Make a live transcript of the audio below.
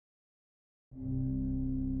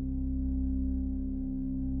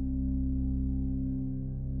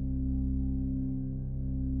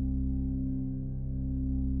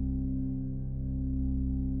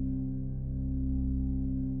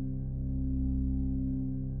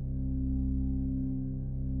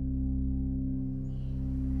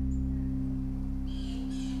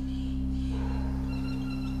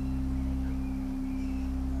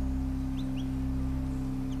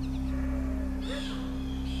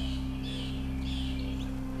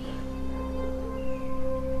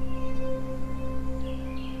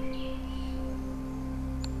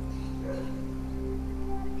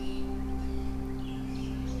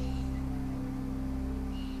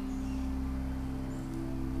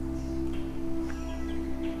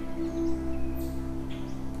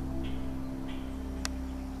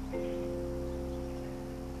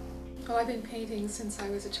Well, I've been painting since I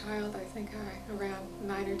was a child. I think around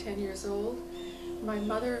 9 or 10 years old. My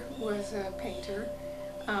mother was a painter,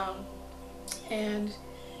 and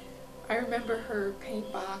I remember her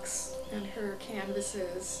paint box and her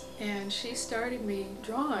canvases, and she started me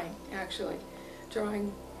drawing, actually,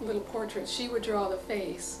 drawing little portraits. She would draw the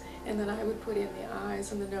face, and then I would put in the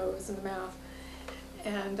eyes and the nose and the mouth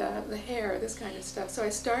and the hair, this kind of stuff. So I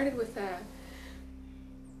started with that.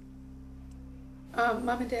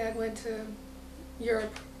 Mom and Dad went to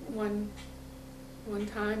Europe one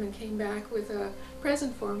time and came back with a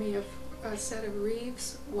present for me of a set of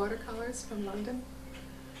Reeves watercolors from London.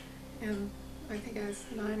 And I think I was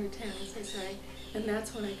 9 or 10, as they say, and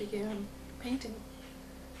that's when I began painting,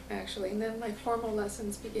 actually. And then my formal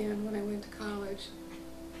lessons began when I went to college.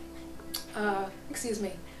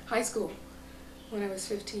 High school, when I was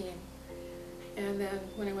 15. And then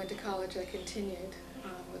when I went to college, I continued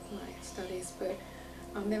with my studies. But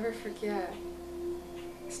I'll never forget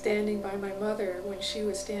standing by my mother when she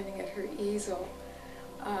was standing at her easel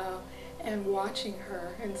and watching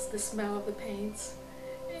her, and the smell of the paints,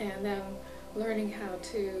 and then learning how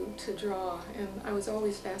to draw. And I was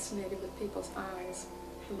always fascinated with people's eyes,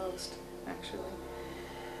 the most, actually.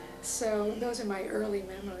 So those are my early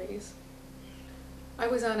memories. I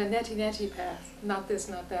was on a neti-neti path, not this,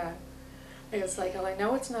 not that. It was like, well, I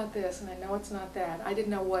know it's not this, and I know it's not that. I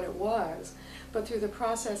didn't know what it was, but through the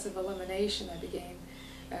process of elimination,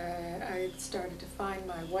 I started to find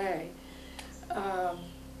my way.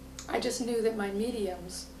 I just knew that my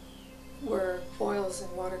mediums were oils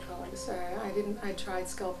and watercolors. I tried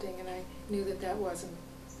sculpting, and I knew that that wasn't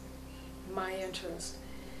my interest.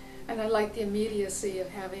 And I liked the immediacy of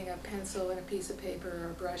having a pencil and a piece of paper or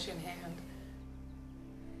a brush in hand.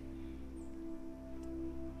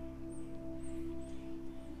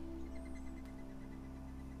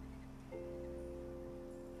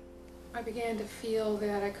 I began to feel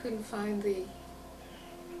that I couldn't find the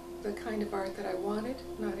kind of art that I wanted,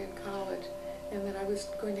 not in college, and that I was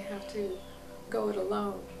going to have to go it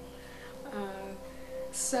alone.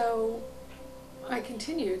 So I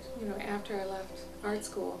continued, after I left art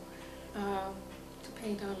school, to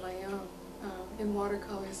paint on my own, in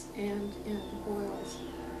watercolors and in oils,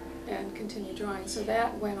 and continue drawing. So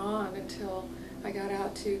that went on until I got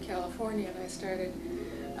out to California, and I started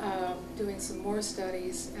doing some more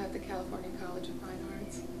studies at the California College of Fine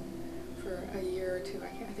Arts for a year or two.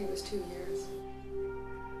 I think it was 2 years.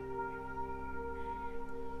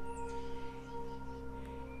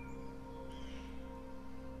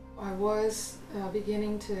 I was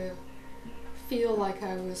beginning to feel like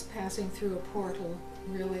I was passing through a portal,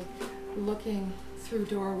 really looking through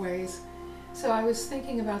doorways. So I was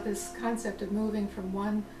thinking about this concept of moving from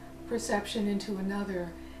one perception into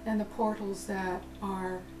another, and the portals that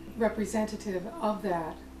are representative of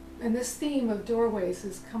that. And this theme of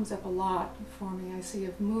doorways comes up a lot for me. I see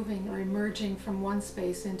of moving or emerging from one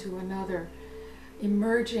space into another,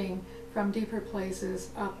 emerging from deeper places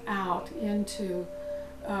up out into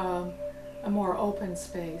a more open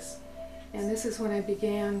space. And this is when I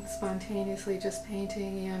began spontaneously just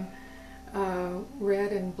painting in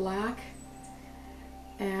red and black.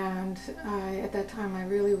 And at that time I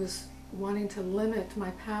really was wanting to limit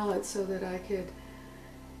my palette so that I could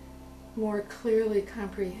more clearly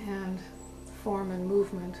comprehend form and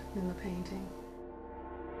movement in the painting.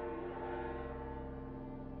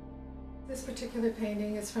 This particular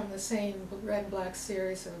painting is from the same red and black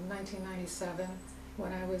series of 1997,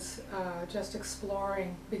 when I was just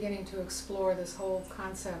beginning to explore this whole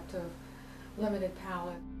concept of limited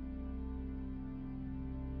palette.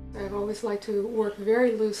 I've always liked to work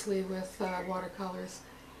very loosely with watercolors,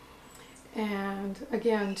 and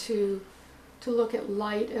again to look at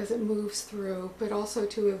light as it moves through, but also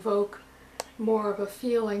to evoke more of a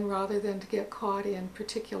feeling rather than to get caught in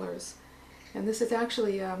particulars. And this is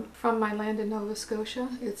actually from my land in Nova Scotia.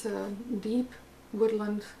 It's a deep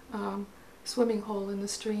woodland swimming hole in the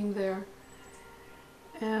stream there.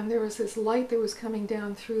 And there was this light that was coming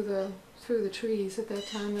down through the trees at that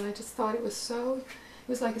time, and I just thought it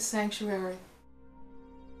was like a sanctuary.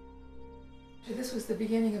 This was the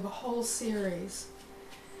beginning of a whole series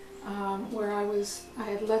where I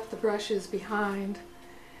had left the brushes behind,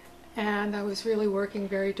 and I was really working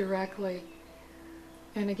very directly.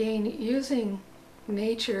 And again, using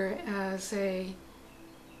nature as a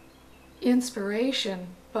inspiration,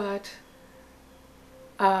 but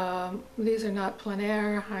these are not plein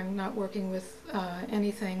air. I'm not working with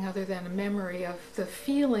anything other than a memory of the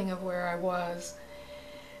feeling of where I was,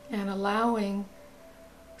 and allowing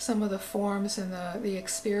some of the forms and the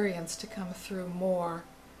experience to come through more,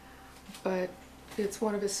 but it's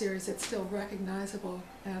one of a series that's still recognizable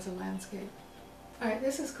as a landscape. All right,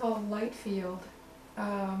 this is called Light Field,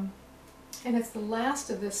 and it's the last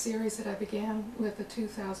of this series that I began with the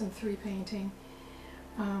 2003 painting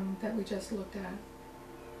that we just looked at.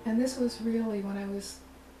 And this was really when I was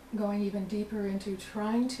going even deeper into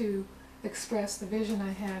trying to express the vision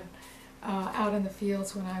I had out in the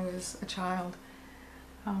fields when I was a child.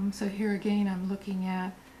 So here again I'm looking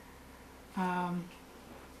at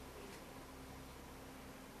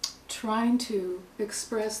trying to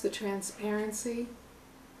express the transparency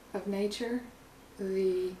of nature,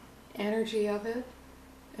 the energy of it,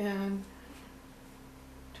 and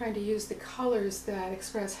trying to use the colors that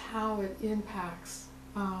express how it impacts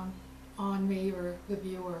on me or the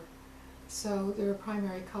viewer. So there are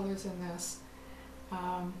primary colors in this,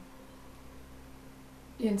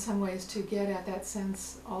 in some ways to get at that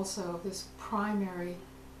sense also of this primary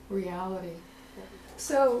reality.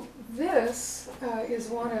 So this is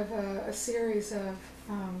one of a series of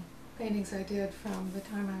paintings I did from the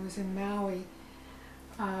time I was in Maui.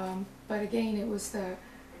 But again, it was the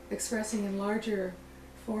expressing in larger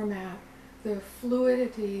format the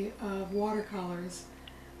fluidity of watercolors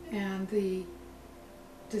and the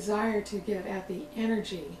desire to get at the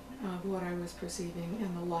energy of what I was perceiving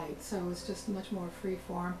in the light. So it was just much more free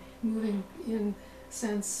form, moving in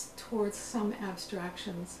sense towards some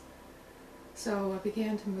abstractions. So I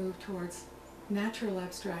began to move towards natural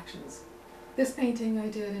abstractions. This painting I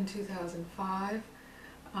did in 2005.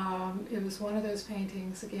 It was one of those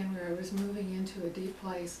paintings, again, where I was moving into a deep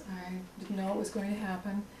place. I didn't know what was going to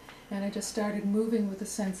happen, and I just started moving with a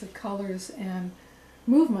sense of colors and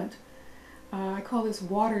movement. I call this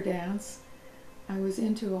water dance. I was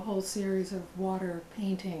into a whole series of water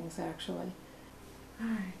paintings, actually.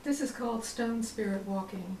 Alright, this is called Stone Spirit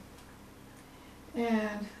Walking.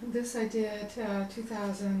 And this I did the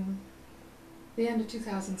end of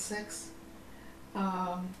 2006.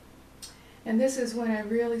 And this is when I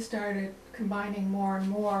really started combining more and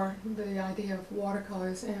more the idea of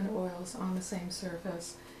watercolors and oils on the same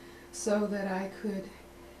surface, so that I could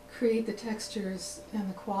create the textures and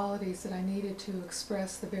the qualities that I needed to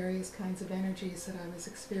express the various kinds of energies that I was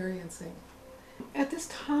experiencing. At this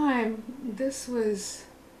time, this was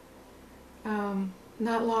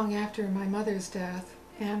not long after my mother's death,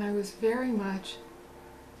 and I was very much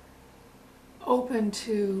open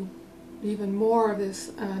to even more of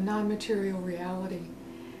this non-material reality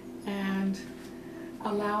and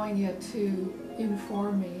allowing it to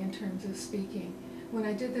inform me in terms of speaking. When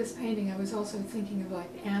I did this painting, I was also thinking of like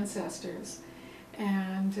ancestors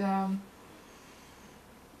and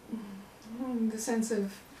the sense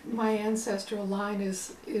of my ancestral line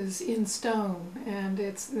is in stone, and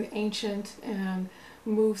it's ancient and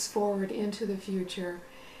moves forward into the future.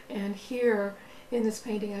 And here in this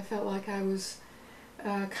painting I felt like I was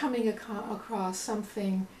coming across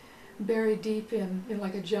something very deep in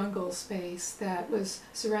like a jungle space that was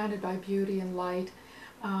surrounded by beauty and light,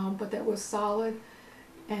 but that was solid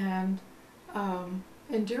and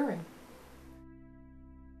enduring.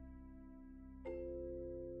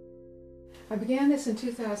 I began this in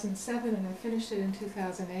 2007 and I finished it in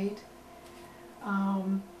 2008.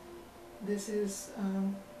 This is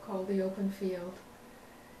called The Open Field,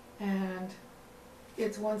 and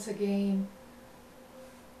it's once again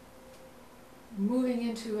moving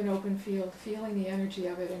into an open field, feeling the energy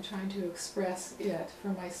of it and trying to express it for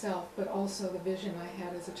myself, but also the vision I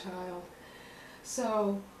had as a child.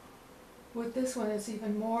 So with this one, it's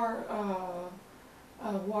even more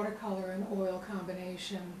a watercolor and oil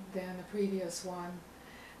combination than the previous one,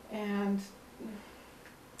 and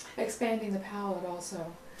expanding the palette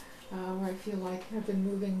also, where I feel like I've been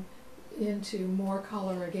moving into more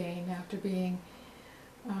color again after being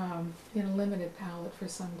in a limited palette for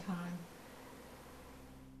some time.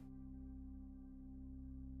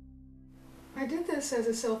 I did this as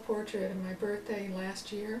a self-portrait on my birthday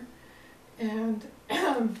last year, and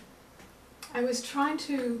I was trying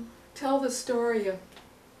to tell the story of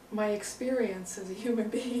my experience as a human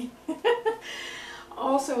being,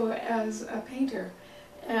 also as a painter.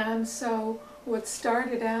 And so what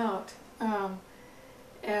started out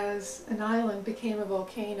as an island became a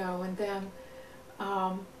volcano, and then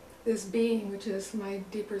this being, which is my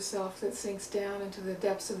deeper self, that sinks down into the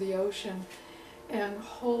depths of the ocean and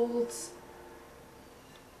holds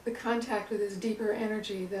the contact with this deeper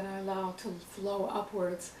energy that I allow to flow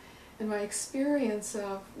upwards. And my experience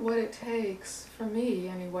of what it takes, for me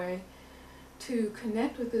anyway, to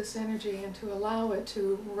connect with this energy and to allow it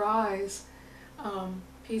to rise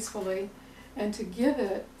peacefully, and to give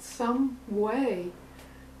it some way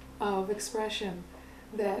of expression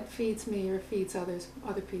that feeds me or feeds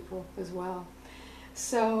other people as well.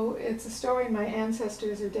 So it's a story. My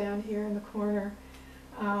ancestors are down here in the corner,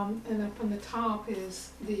 and up on the top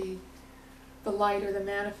is the light or the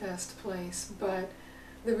manifest place. But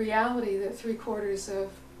the reality that 3/4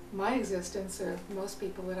 of my existence, or most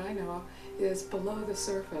people that I know, is below the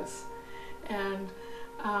surface, and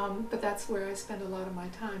but that's where I spend a lot of my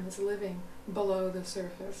time, is living below the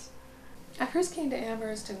surface. I first came to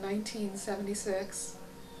Amherst in 1976,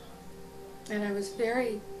 and I was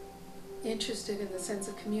very interested in the sense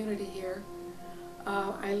of community here.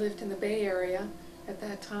 I lived in the Bay Area at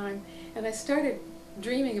that time, and I started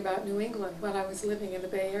dreaming about New England when I was living in the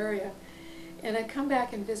Bay Area. And I'd come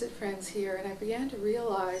back and visit friends here, and I began to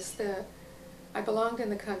realize that I belonged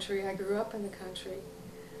in the country, I grew up in the country,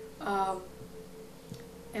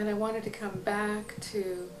 and I wanted to come back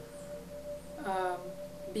to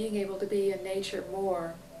being able to be in nature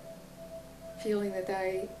more, feeling that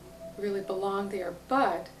I really belonged there.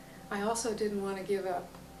 But I also didn't want to give up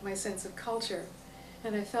my sense of culture,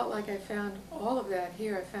 and I felt like I found all of that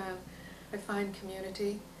here. I find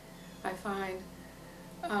community, I find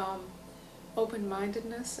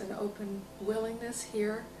open-mindedness and open willingness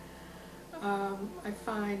here. I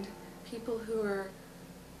find people who are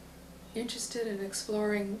interested in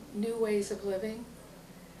exploring new ways of living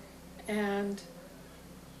and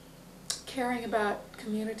caring about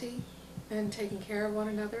community and taking care of one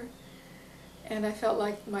another. And I felt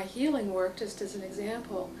like my healing work, just as an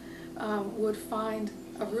example, would find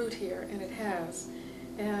a root here, and it has.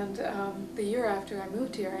 And the year after I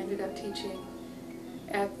moved here, I ended up teaching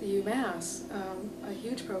at the UMass, a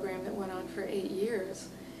huge program that went on for 8 years,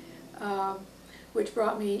 which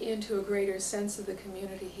brought me into a greater sense of the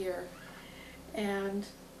community here. And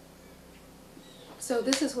so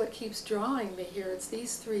this is what keeps drawing me here. It's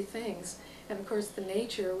these three things, and of course the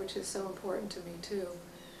nature, which is so important to me too.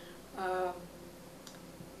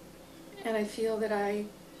 And I feel that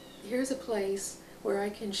here's a place where I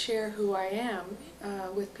can share who I am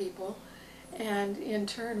with people, and in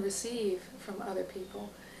turn receive from other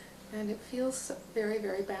people. And it feels very,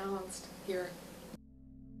 very balanced here.